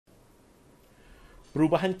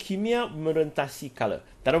Perubahan kimia merentasi color.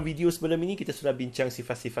 Dalam video sebelum ini kita sudah bincang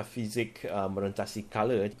sifat-sifat fizik merentasi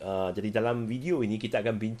color. Jadi dalam video ini kita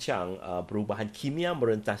akan bincang perubahan kimia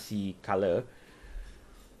merentasi color.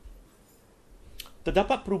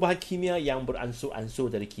 Terdapat perubahan kimia yang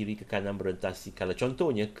beransur-ansur dari kiri ke kanan merentasi color.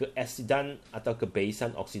 Contohnya, keasidan atau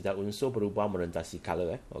kebaisan oksida unsur berubah merentasi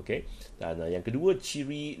color. Okay. Dan yang kedua,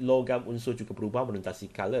 ciri logam unsur juga berubah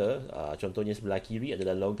merentasi color. Contohnya sebelah kiri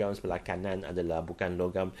adalah logam, sebelah kanan adalah bukan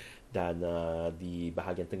logam. Dan di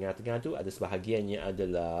bahagian tengah-tengah tu ada sebahagiannya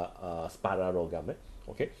adalah separa logam.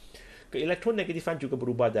 Okay. Keelektronegatifan juga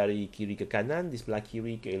berubah dari kiri ke kanan. Di sebelah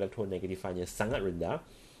kiri keelektronegatifan sangat rendah.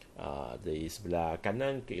 Di sebelah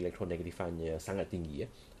kanan keelektronegatifan sangat tinggi.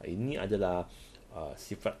 Ini adalah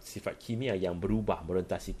sifat-sifat kimia yang berubah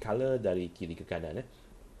merentasi color dari kiri ke kanan.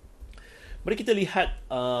 Mari kita lihat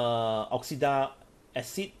oksida,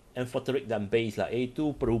 asid, amphoteric dan base lah,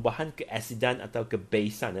 iaitu perubahan keasidan atau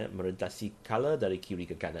kebaisan merentasi color dari kiri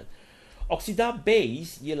ke kanan. Oksida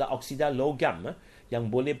base ialah oksida logam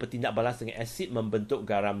yang boleh bertindak balas dengan asid membentuk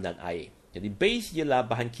garam dan air. Jadi base ialah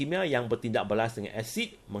bahan kimia yang bertindak balas dengan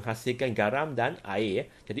asid menghasilkan garam dan air.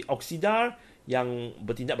 Jadi oksida yang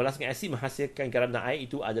bertindak balas dengan asid menghasilkan garam dan air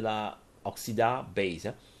itu adalah oksida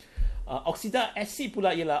base. Oksida asid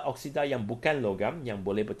pula ialah oksida yang bukan logam yang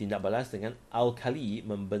boleh bertindak balas dengan alkali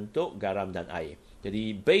membentuk garam dan air.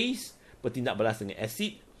 Jadi base bertindak balas dengan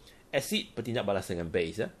asid, asid bertindak balas dengan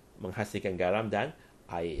base menghasilkan garam dan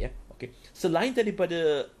air. Okay. Selain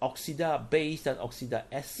daripada oksida base dan oksida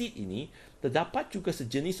asid ini, terdapat juga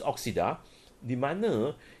sejenis oksida di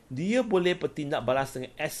mana dia boleh bertindak balas dengan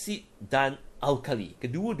asid dan alkali.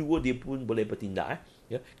 Kedua-dua dia pun boleh bertindak.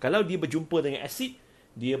 Ya. Kalau dia berjumpa dengan asid,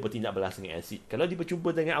 dia bertindak balas dengan asid. Kalau dia berjumpa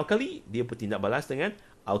dengan alkali, dia bertindak balas dengan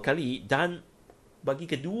alkali. Dan bagi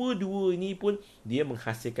kedua-dua ini pun, dia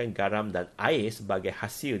menghasilkan garam dan air sebagai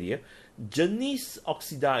hasil dia. Jenis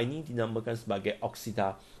oksida ini dinamakan sebagai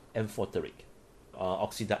oksida amphoteric.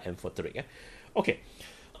 Oksida amphoteric. Okey.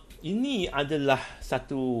 Ini adalah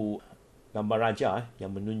satu gambar raja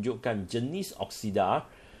yang menunjukkan jenis oksida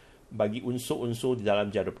bagi unsur-unsur di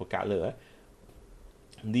dalam jadual berkala.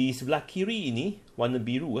 Di sebelah kiri ini warna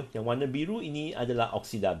biru. Yang warna biru ini adalah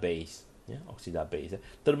oksida base. Oksida base.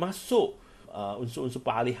 Termasuk unsur-unsur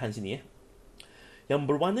peralihan sini. Yang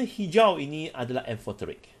berwarna hijau ini adalah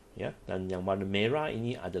amphoteric. Dan yang warna merah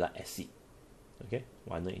ini adalah asid. Okay.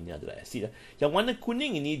 Warna ini adalah asid. Yang warna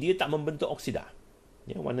kuning ini dia tak membentuk oksida.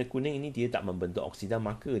 Warna kuning ini dia tak membentuk oksida,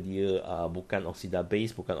 maka dia bukan oksida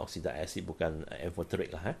base, bukan oksida asid, bukan amphoteric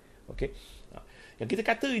lah. Okay. Yang kita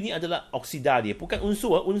kata ini adalah oksida dia, bukan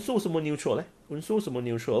unsur. Unsur semua neutral. Unsur semua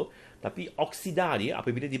neutral. Tapi oksida dia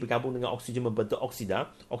apabila dia bergabung dengan oksigen membentuk oksida.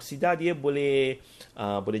 Oksida dia boleh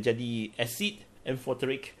jadi asid,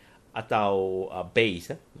 amphoteric atau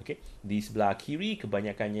base. Okay. Di sebelah kiri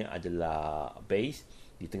kebanyakannya adalah base.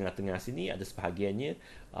 Di tengah-tengah sini ada sebahagiannya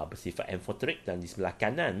bersifat amphoteric dan di sebelah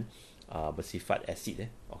kanan bersifat asid,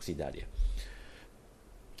 oksida dia.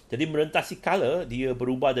 Jadi merentasi color dia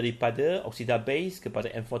berubah daripada oksida base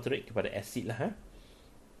kepada amphoteric kepada asid lah.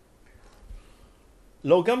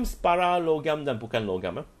 Logam, separa logam dan bukan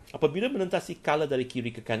logam. Apabila merentasi color dari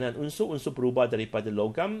kiri ke kanan, unsur-unsur berubah daripada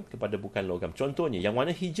logam kepada bukan logam. Contohnya, yang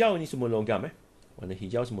warna hijau ini semua logam. Warna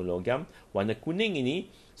hijau semua logam. Warna kuning ini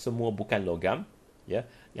semua bukan logam. Ya.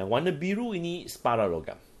 Yang warna biru ini separa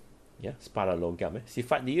logam. Ya, separa logam.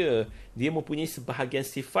 Sifat dia mempunyai sebahagian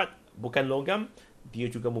sifat bukan logam, dia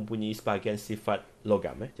juga mempunyai sebahagian sifat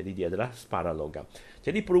logam. Jadi dia adalah separa logam.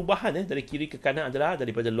 Jadi perubahan dari kiri ke kanan adalah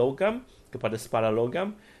daripada logam kepada separa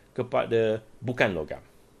logam kepada bukan logam.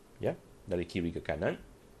 Ya, dari kiri ke kanan.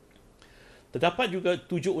 Terdapat juga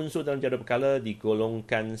 7 unsur dalam jadual berkala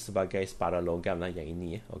digolongkan sebagai separa logam lah yang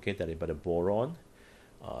ini. Okey, daripada boron,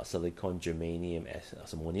 silikon, germanium,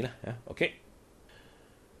 semua ni lah. Okey.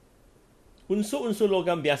 Unsur-unsur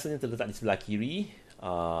logam biasanya terletak di sebelah kiri.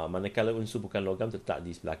 Manakala unsur bukan logam terletak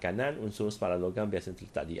di sebelah kanan. Unsur separa logam biasanya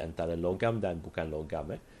terletak di antara logam dan bukan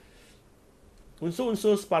logam.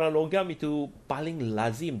 Unsur-unsur separa logam itu paling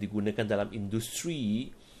lazim digunakan dalam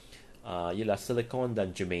industri ialah silikon dan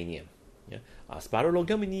germanium. Separa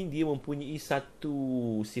logam ini dia mempunyai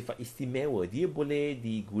satu sifat istimewa. Dia boleh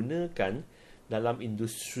digunakan dalam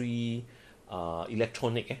industri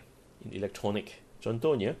elektronik.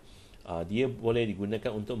 Contohnya, dia boleh digunakan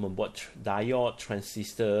untuk membuat diode,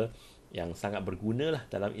 transistor yang sangat berguna lah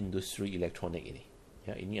dalam industri elektronik ini.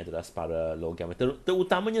 Ya, ini adalah separa logam.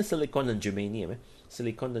 Terutamanya silikon dan germanium.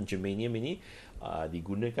 Silikon dan germanium ini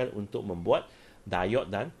digunakan untuk membuat diode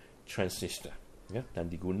dan transistor. Ya,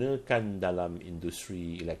 dan digunakan dalam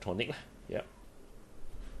industri elektronik lah. Ya.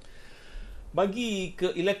 Bagi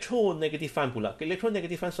keelektronegatifan pula,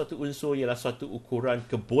 keelektronegatifan suatu unsur ialah suatu ukuran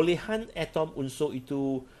kebolehan atom unsur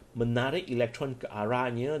itu menarik elektron ke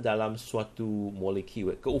arahnya dalam suatu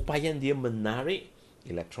molekul. Keupayaan dia menarik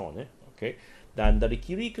elektron. Okay. Dan dari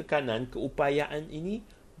kiri ke kanan, keupayaan ini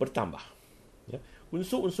bertambah. Ya.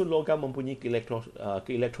 Unsur-unsur logam mempunyai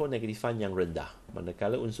keelektronegatifan yang rendah,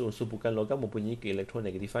 manakala unsur-unsur bukan logam mempunyai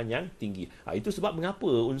keelektronegatifan yang tinggi. Itu sebab mengapa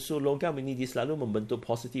unsur logam ini dia selalu membentuk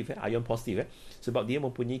positif, ion positif. Sebab dia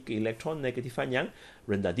mempunyai keelektronegatifan yang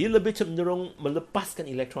rendah. Dia lebih cenderung melepaskan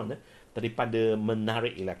elektron daripada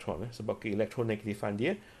menarik elektron, sebab keelektronegatifan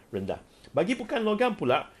dia rendah. Bagi bukan logam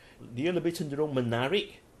pula, dia lebih cenderung menarik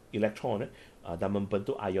elektron dan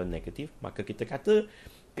membentuk ion negatif. Maka kita kata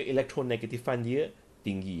keelektronegatifan dia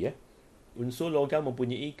tinggi. Unsur logam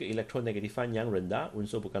mempunyai keelektronegatifan yang rendah,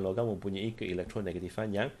 unsur bukan logam mempunyai keelektronegatifan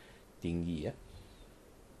yang tinggi.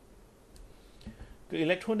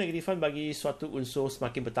 Keelektronegatifan bagi suatu unsur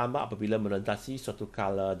semakin bertambah apabila merentasi suatu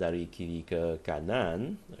skala dari kiri ke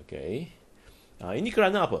kanan. Okay. Ini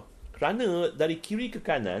kerana apa? Kerana dari kiri ke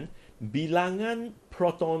kanan, bilangan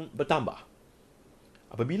proton bertambah.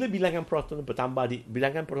 Apabila bilangan proton bertambah,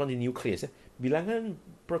 bilangan proton di nukleus, bilangan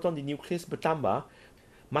proton di nukleus bertambah,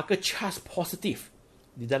 maka charge positif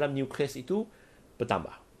di dalam nukleus itu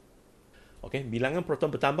bertambah. Okay, bilangan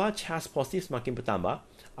proton bertambah, charge positif semakin bertambah.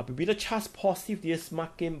 Apabila charge positif dia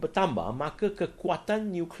semakin bertambah, maka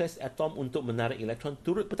kekuatan nukleus atom untuk menarik elektron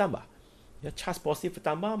turut bertambah. Ya, charge positif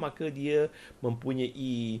bertambah, maka dia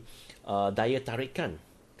mempunyai daya tarikan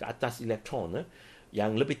ke atas elektron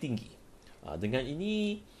yang lebih tinggi. Dengan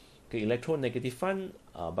ini, keelektronegatifan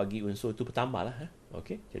bagi unsur itu bertambah lah.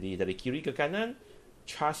 Okay. Jadi dari kiri ke kanan,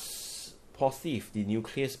 charge positif di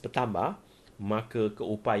nukleus bertambah, maka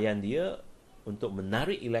keupayaan dia untuk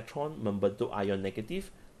menarik elektron membentuk ion negatif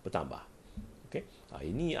bertambah. Okay.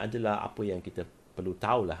 Ini adalah apa yang kita perlu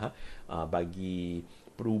tahu lah bagi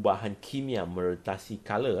perubahan kimia merentasi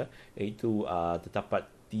kala, iaitu terdapat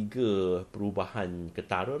 3 perubahan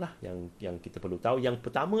ketara lah yang kita perlu tahu. Yang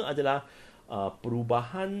pertama adalah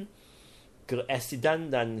perubahan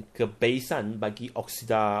keasidan dan kebasean bagi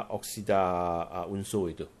oksida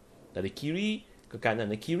unsur itu. Dari kiri ke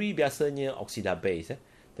kanan. Kiri biasanya oksida base,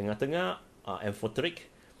 tengah-tengah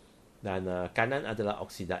amphoteric, dan kanan adalah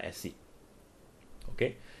oksida asid.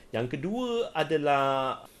 Okay. Yang kedua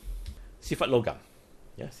adalah sifat logam.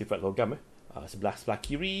 Ya, sifat logam. Sebelah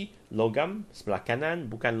kiri logam, sebelah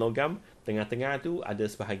kanan bukan logam, tengah-tengah tu ada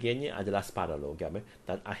sebahagiannya adalah separa logam.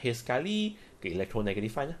 Dan akhir sekali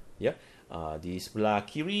keelektronegatifan. Ya. Di sebelah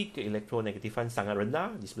kiri keelektronegatifan sangat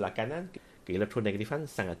rendah, di sebelah kanan keelektronegatifan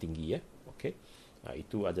sangat tinggi. Okay.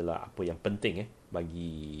 Itu adalah apa yang penting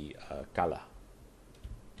bagi kala.